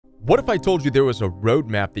What if I told you there was a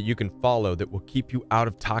roadmap that you can follow that will keep you out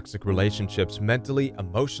of toxic relationships mentally,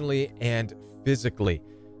 emotionally, and physically?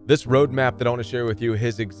 This roadmap that I want to share with you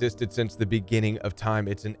has existed since the beginning of time.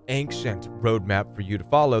 It's an ancient roadmap for you to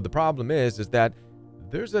follow. The problem is that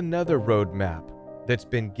there's another roadmap that's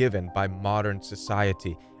been given by modern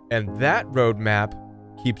society, and that roadmap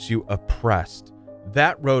keeps you oppressed.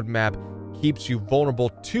 That roadmap keeps you vulnerable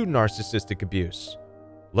to narcissistic abuse.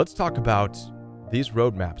 Let's talk about these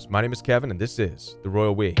roadmaps. My name is Kevin, and this is The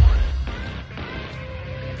Royal We.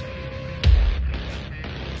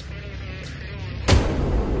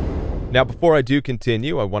 Now, before I do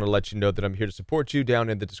continue, I want to let you know that I'm here to support you. Down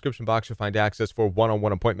in the description box, you'll find access for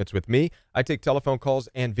one-on-one appointments with me. I take telephone calls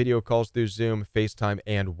and video calls through Zoom, FaceTime,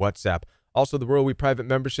 and WhatsApp. Also, the Royal We private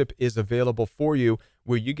membership is available for you,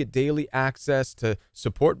 where you get daily access to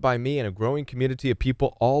support by me and a growing community of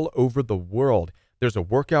people all over the world. There's a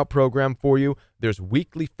workout program for you. There's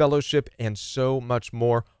weekly fellowship and so much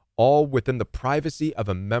more, all within the privacy of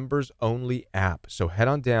a members-only app. So head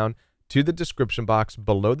on down to the description box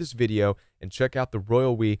below this video and check out the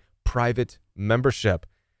Royal We private membership.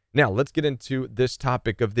 Now, let's get into this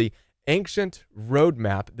topic of the ancient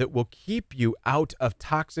roadmap that will keep you out of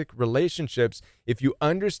toxic relationships. If you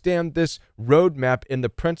understand this roadmap and the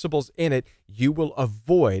principles in it, you will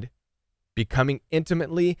avoid becoming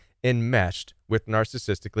intimately enmeshed with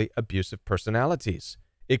narcissistically abusive personalities.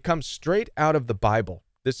 It comes straight out of the Bible.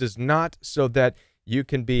 This is not so that you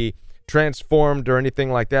can be transformed or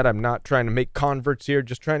anything like that. I'm not trying to make converts here,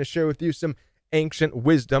 just trying to share with you some ancient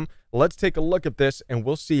wisdom. Let's take a look at this and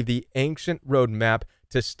we'll see the ancient roadmap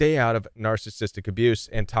to stay out of narcissistic abuse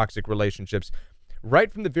and toxic relationships.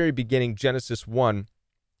 Right from the very beginning, Genesis 1,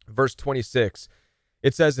 verse 26,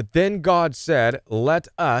 it says, "Then God said, let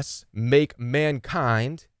us make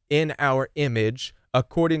mankind in our image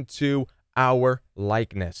according to our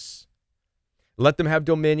likeness. Let them have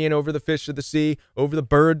dominion over the fish of the sea, over the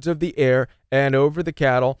birds of the air, and over the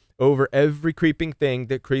cattle, over every creeping thing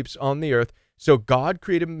that creeps on the earth." So God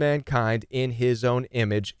created mankind in his own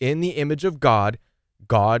image. In the image of God,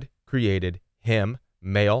 God created him,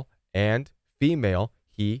 male and female.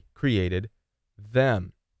 He created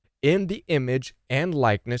them in the image and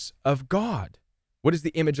likeness of God. What is the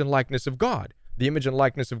image and likeness of God? The image and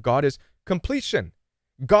likeness of God is completion.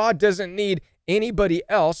 God doesn't need anybody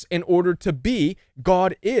else in order to be.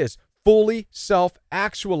 God is fully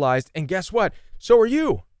self-actualized. And guess what? So are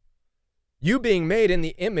you. You being made in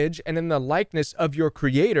the image and in the likeness of your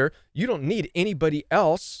Creator, you don't need anybody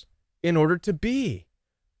else in order to be.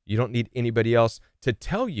 You don't need anybody else to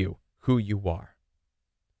tell you who you are.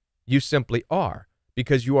 You simply are,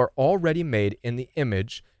 because you are already made in the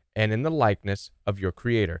image and in the likeness of your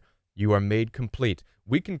Creator. You are made complete.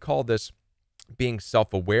 We can call this being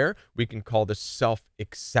self-aware. We can call this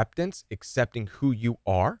self-acceptance, accepting who you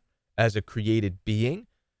are as a created being.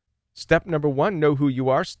 Step number one, know who you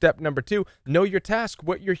are. Step number two, know your task,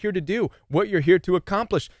 what you're here to do, what you're here to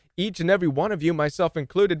accomplish. Each and every one of you, myself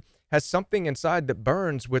included, has something inside that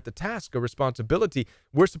burns with a task, a responsibility.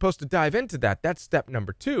 We're supposed to dive into that. That's step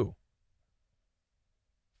number two.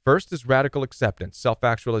 First is radical acceptance,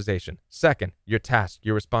 self-actualization. Second, your task,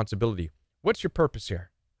 your responsibility. What's your purpose here?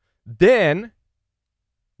 Then,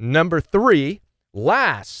 number three,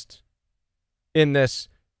 last in this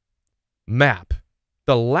map,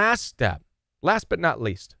 the last step, last but not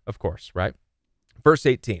least, of course, right? Verse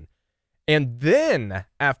 18, "And then,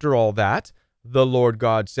 after all that, the Lord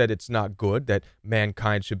God said it's not good that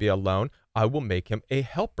mankind should be alone. I will make him a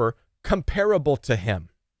helper comparable to him."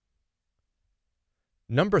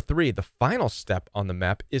 Number three, the final step on the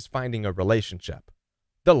map, is finding a relationship.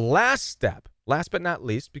 The last step, last but not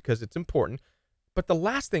least, because it's important, but the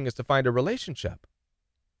last thing is to find a relationship,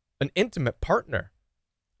 an intimate partner,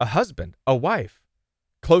 a husband, a wife,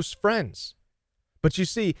 close friends. But you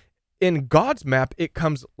see, in God's map, it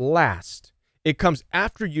comes last. It comes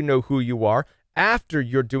after you know who you are, after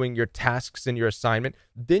you're doing your tasks and your assignment.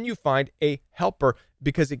 Then you find a helper,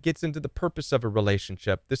 because it gets into the purpose of a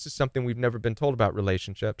relationship. This is something we've never been told about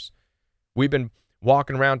relationships. We've been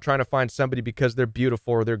walking around trying to find somebody because they're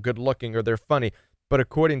beautiful or they're good looking or they're funny. But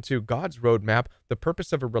according to God's roadmap, the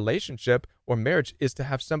purpose of a relationship or marriage is to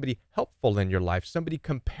have somebody helpful in your life, somebody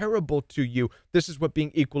comparable to you. This is what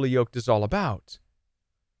being equally yoked is all about.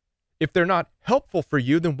 If they're not helpful for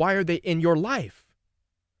you, then why are they in your life?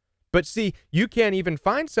 But see, you can't even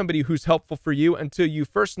find somebody who's helpful for you until you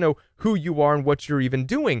first know who you are and what you're even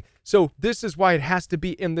doing. So this is why it has to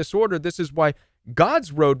be in this order. This is why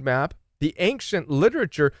God's roadmap, the ancient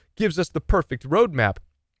literature, gives us the perfect roadmap.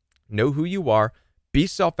 Know who you are, be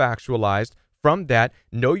self-actualized. From that,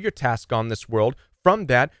 know your task on this world. From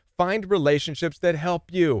that, find relationships that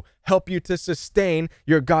help you to sustain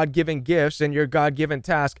your God-given gifts and your God-given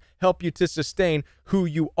task, help you to sustain who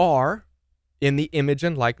you are in the image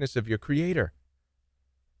and likeness of your Creator.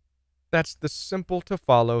 That's the simple to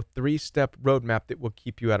follow 3-step roadmap that will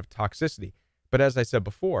keep you out of toxicity. But as I said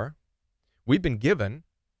before, we've been given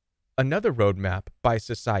another roadmap by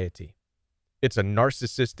society. It's a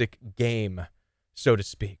narcissistic game, so to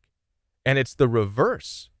speak. And it's the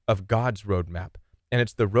reverse of God's roadmap. And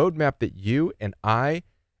it's the roadmap that you and I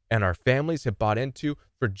and our families have bought into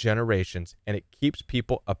for generations. And it keeps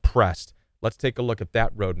people oppressed. Let's take a look at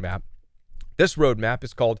that roadmap. This roadmap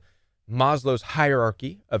is called Maslow's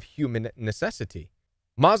hierarchy of human necessity.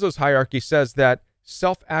 Maslow's hierarchy says that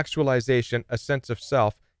self-actualization, a sense of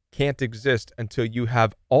self, can't exist until you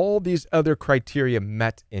have all these other criteria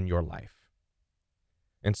met in your life.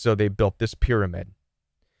 And so they built this pyramid.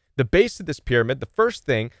 The base of this pyramid, the first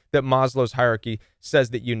thing that Maslow's hierarchy says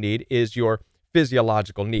that you need is your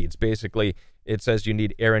physiological needs. Basically, it says you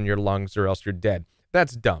need air in your lungs or else you're dead.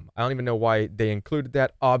 That's dumb. I don't even know why they included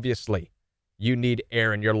that. Obviously, you need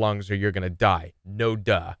air in your lungs or you're going to die. No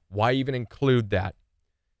duh. Why even include that?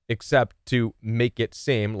 Except to make it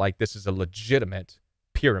seem like this is a legitimate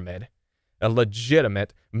pyramid, a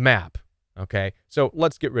legitimate map. Okay, so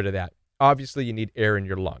let's get rid of that. Obviously, you need air in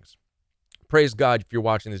your lungs. Praise God, if you're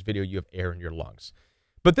watching this video, you have air in your lungs.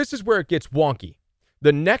 But this is where it gets wonky.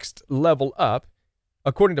 The next level up,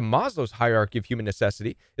 according to Maslow's hierarchy of human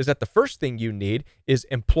necessity, is that the first thing you need is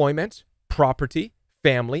employment, property,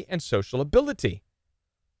 family, and social ability.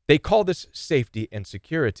 They call this safety and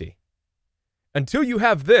security. Until you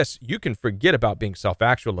have this, you can forget about being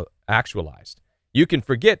self-actualized. You can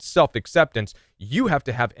forget self-acceptance. You have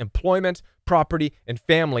to have employment, property, and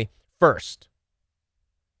family first.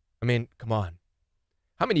 I mean, come on.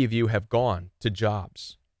 How many of you have gone to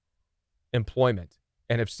jobs, employment,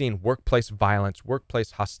 and have seen workplace violence,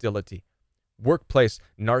 workplace hostility, workplace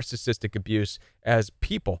narcissistic abuse as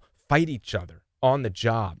people fight each other on the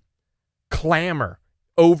job, clamor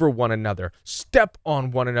over one another, step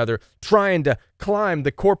on one another, trying to climb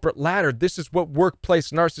the corporate ladder? This is what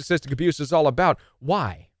workplace narcissistic abuse is all about.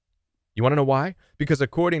 Why? You want to know why? Because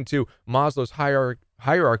according to Maslow's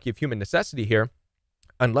hierarchy of human necessity here,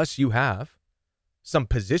 unless you have some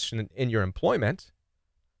position in your employment,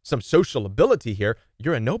 some social ability here,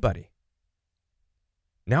 you're a nobody.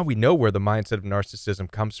 Now we know where the mindset of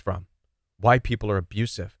narcissism comes from, why people are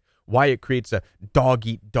abusive, why it creates a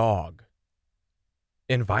dog-eat-dog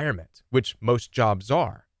environment, which most jobs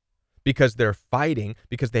are, because they're fighting,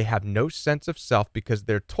 because they have no sense of self, because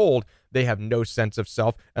they're told they have no sense of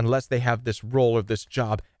self unless they have this role or this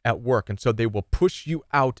job at work. And so they will push you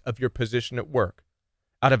out of your position at work.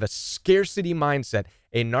 Out of a scarcity mindset,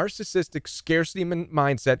 a narcissistic scarcity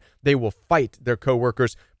mindset, they will fight their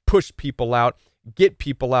coworkers, push people out, get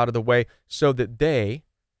people out of the way so that they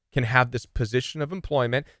can have this position of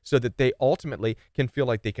employment, so that they ultimately can feel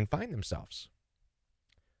like they can find themselves.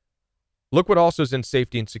 Look what also is in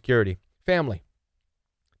safety and security. Family.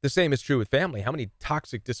 The same is true with family. How many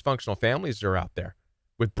toxic, dysfunctional families are out there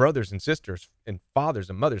with brothers and sisters and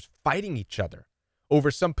fathers and mothers fighting each other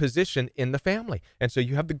over some position in the family? And so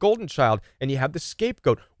you have the golden child and you have the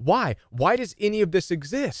scapegoat. Why? Why does any of this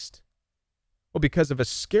exist? Well, because of a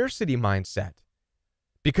scarcity mindset.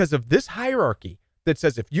 Because of this hierarchy that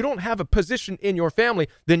says if you don't have a position in your family,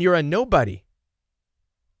 then you're a nobody.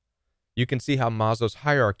 You can see how Maslow's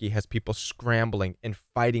hierarchy has people scrambling and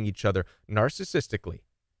fighting each other narcissistically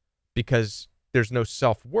because there's no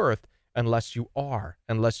self-worth unless you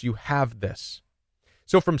have this.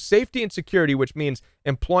 So from safety and security, which means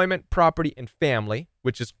employment, property, and family,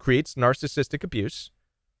 which creates narcissistic abuse,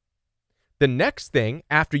 the next thing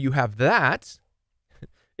after you have that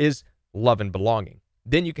is love and belonging.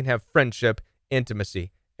 Then you can have friendship,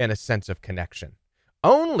 intimacy, and a sense of connection.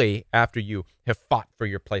 Only after you have fought for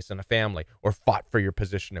your place in a family or fought for your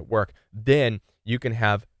position at work, then you can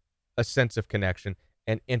have a sense of connection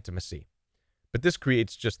and intimacy. But this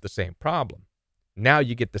creates just the same problem. Now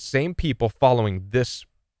you get the same people following this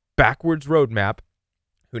backwards roadmap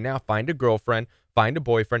who now find a girlfriend, find a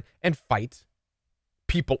boyfriend, and fight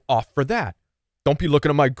people off for that. Don't be looking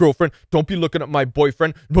at my girlfriend. Don't be looking at my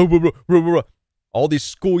boyfriend. All these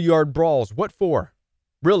schoolyard brawls. What for?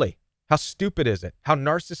 Really? How stupid is it? How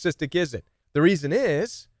narcissistic is it? The reason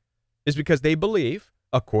is because they believe,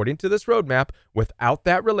 according to this roadmap, without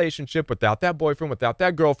that relationship, without that boyfriend, without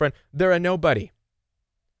that girlfriend, they're a nobody.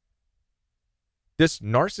 This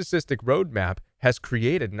narcissistic roadmap has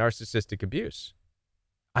created narcissistic abuse.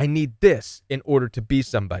 I need this in order to be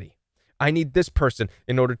somebody. I need this person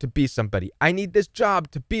in order to be somebody. I need this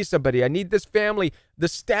job to be somebody. I need this family, the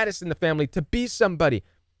status in the family to be somebody.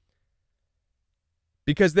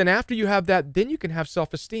 Because then after you have that, then you can have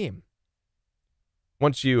self-esteem.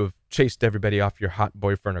 Once you have chased everybody off your hot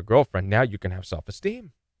boyfriend or girlfriend, now you can have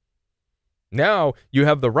self-esteem. Now you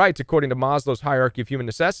have the right, according to Maslow's hierarchy of human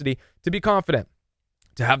necessity, to be confident,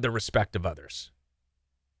 to have the respect of others.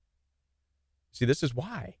 See, this is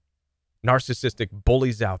why narcissistic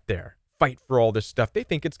bullies out there fight for all this stuff. They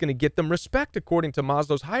think it's going to get them respect according to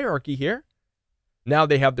Maslow's hierarchy here. Now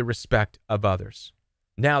they have the respect of others.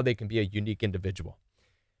 Now they can be a unique individual.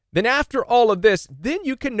 Then after all of this, then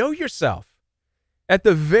you can know yourself. At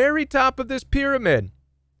the very top of this pyramid,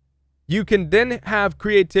 you can then have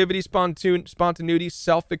creativity, spontaneity,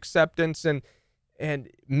 self-acceptance, and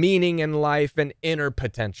meaning in life and inner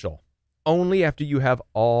potential. Only after you have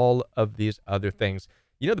all of these other things.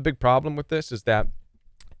 You know, the big problem with this is that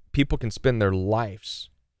people can spend their lives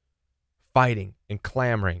fighting and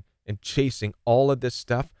clamoring and chasing all of this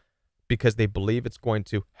stuff because they believe it's going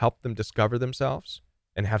to help them discover themselves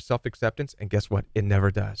and have self-acceptance. And guess what? It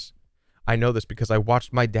never does. I know this because I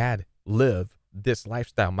watched my dad live this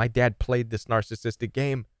lifestyle. My dad played this narcissistic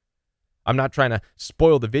game. I'm not trying to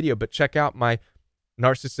spoil the video, but check out my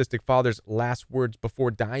narcissistic father's last words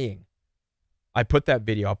before dying. I put that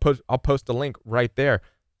video. I'll post a link right there.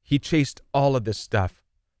 He chased all of this stuff.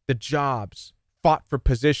 The jobs, fought for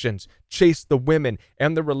positions, chased the women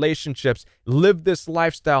and the relationships, lived this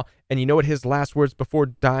lifestyle. And you know what his last words before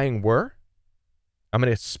dying were? I'm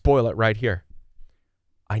going to spoil it right here.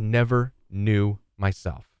 I never knew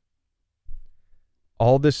myself.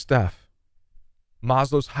 All this stuff,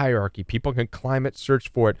 Maslow's hierarchy, people can climb it, search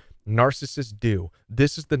for it. Narcissists do.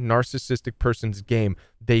 This is the narcissistic person's game.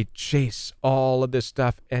 They chase all of this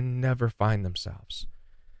stuff and never find themselves.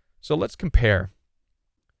 So let's compare.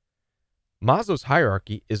 Maslow's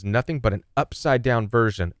hierarchy is nothing but an upside-down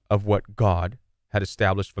version of what God had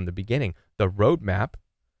established from the beginning, the roadmap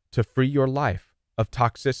to free your life of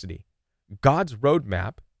toxicity. God's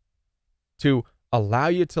roadmap to allow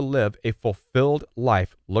you to live a fulfilled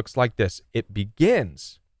life looks like this. It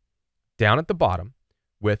begins down at the bottom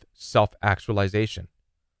with self-actualization.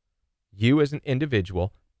 You as an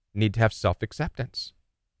individual need to have self-acceptance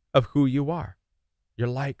of who you are, your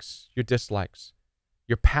likes, your dislikes,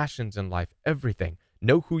 your passions in life, everything.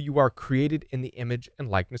 Know who you are, created in the image and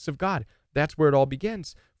likeness of God. That's where it all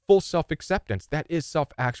begins. Full self-acceptance. That is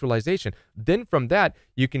self-actualization. Then from that,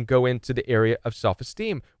 you can go into the area of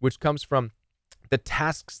self-esteem, which comes from the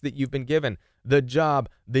tasks that you've been given, the job,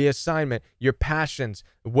 the assignment, your passions,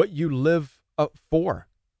 what you live for.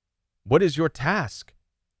 What is your task?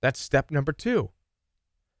 That's step number 2.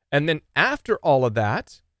 And then after all of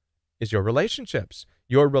that is your relationships.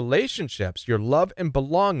 Your relationships, your love and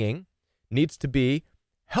belonging needs to be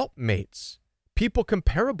helpmates, people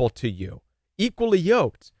comparable to you, equally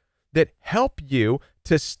yoked, that help you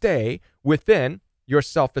to stay within your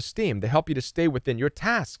self-esteem, that help you to stay within your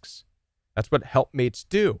tasks. That's what helpmates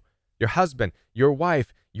do. Your husband, your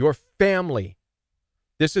wife, your family.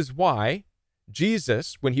 This is why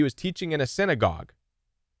Jesus, when he was teaching in a synagogue,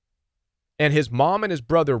 and his mom and his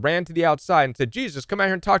brother ran to the outside and said, Jesus, come out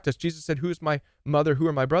here and talk to us. Jesus said, who's my mother? Who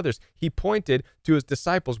are my brothers? He pointed to his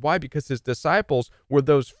disciples. Why? Because his disciples were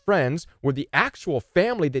those friends, were the actual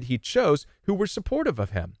family that he chose who were supportive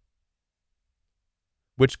of him,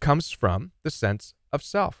 which comes from the sense of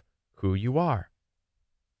self, who you are,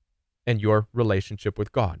 and your relationship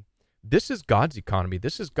with God. This is God's economy.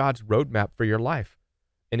 This is God's roadmap for your life.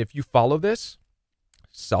 And if you follow this,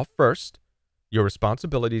 self first, your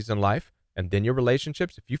responsibilities in life, and then your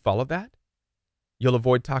relationships, if you follow that, you'll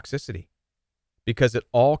avoid toxicity because it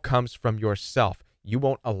all comes from yourself. You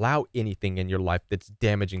won't allow anything in your life that's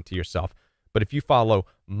damaging to yourself. But if you follow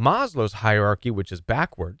Maslow's hierarchy, which is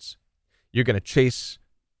backwards, you're going to chase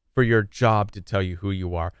for your job to tell you who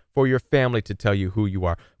you are, for your family to tell you who you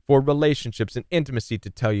are, for relationships and intimacy to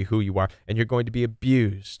tell you who you are, and you're going to be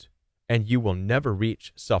abused, and you will never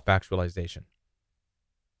reach self-actualization.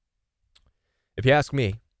 If you ask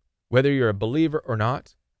me, whether you're a believer or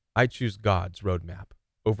not, I choose God's roadmap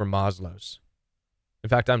over Maslow's. In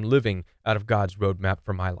fact, I'm living out of God's roadmap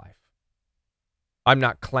for my life. I'm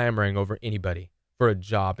not clamoring over anybody for a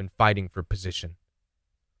job and fighting for position.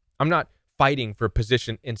 I'm not fighting for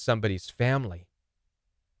position in somebody's family.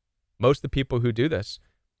 Most of the people who do this,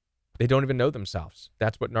 they don't even know themselves.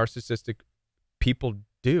 That's what narcissistic people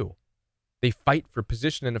do. They fight for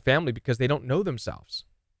position in a family because they don't know themselves.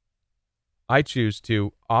 I choose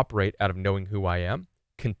to operate out of knowing who I am,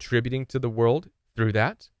 contributing to the world through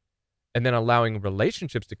that, and then allowing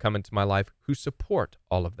relationships to come into my life who support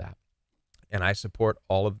all of that. and I support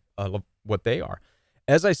all of what they are.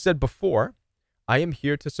 As I said before, I am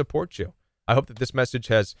here to support you. I hope that this message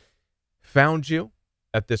has found you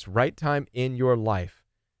at this right time in your life.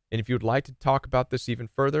 And if you would like to talk about this even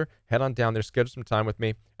further, head on down there, schedule some time with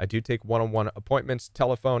me. I do take one-on-one appointments,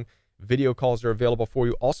 telephone, video calls are available for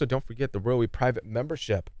you. Also, don't forget the Royal We Private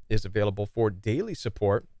membership is available for daily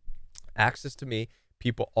support, access to me,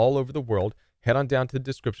 people all over the world. Head on down to the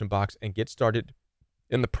description box and get started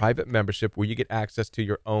in the private membership where you get access to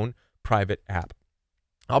your own private app.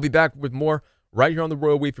 I'll be back with more right here on the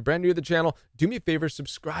Royal We. If you're brand new to the channel, do me a favor,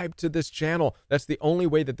 subscribe to this channel. That's the only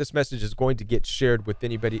way that this message is going to get shared with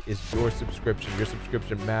anybody is your subscription. Your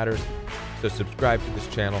subscription matters. So subscribe to this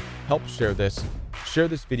channel. Help share this. Share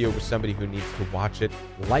this video with somebody who needs to watch it.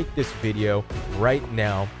 Like this video right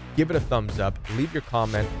now. Give it a thumbs up. Leave your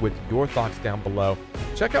comment with your thoughts down below.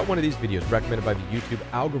 Check out one of these videos recommended by the YouTube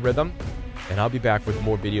algorithm. And I'll be back with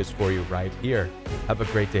more videos for you right here. Have a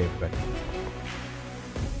great day, everybody.